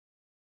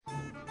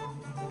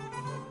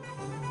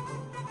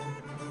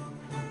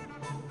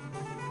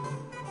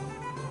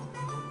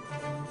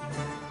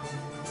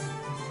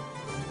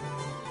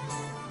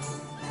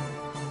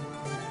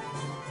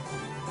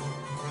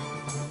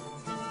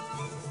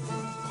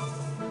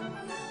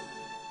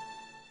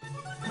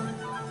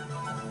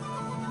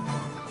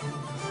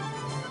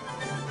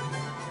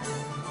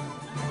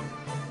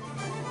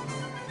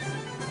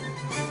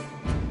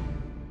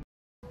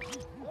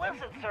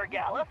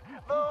Galleth.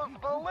 Those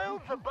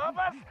balloons above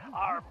us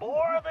are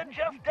more than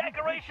just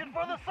decoration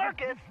for the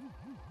circus.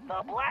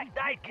 The Black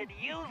Knight can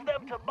use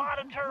them to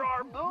monitor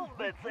our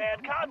movements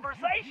and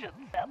conversations.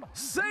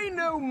 Say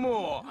no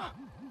more!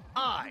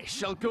 I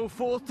shall go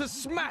forth to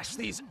smash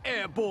these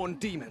airborne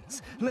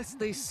demons, lest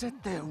they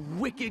set their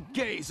wicked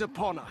gaze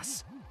upon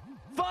us.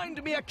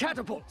 Find me a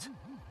catapult,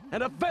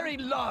 and a very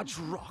large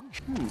rock.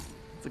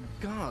 The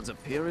guards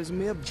appear as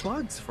mere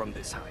bugs from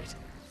this height.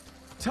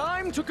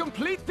 Time to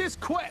complete this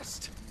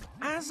quest!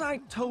 As I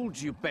told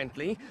you,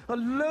 Bentley, a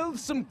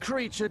loathsome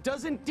creature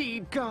does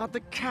indeed guard the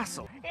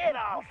castle. It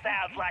all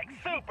sounds like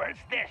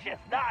superstitious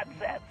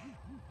nonsense.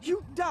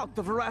 You doubt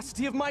the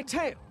veracity of my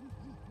tale?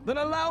 Then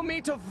allow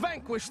me to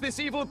vanquish this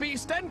evil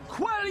beast and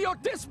quell your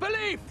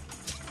disbelief!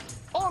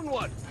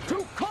 Onward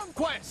to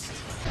conquest!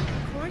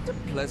 Quite a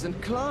pleasant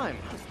climb.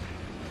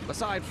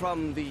 Aside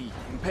from the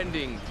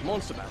impending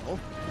monster battle.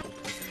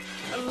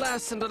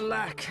 Alas and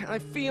alack, I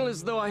feel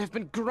as though I have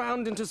been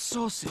ground into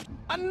sausage.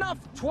 Enough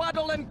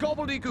twaddle and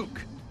gobbledygook!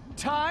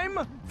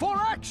 Time for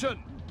action!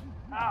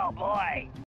 Oh boy.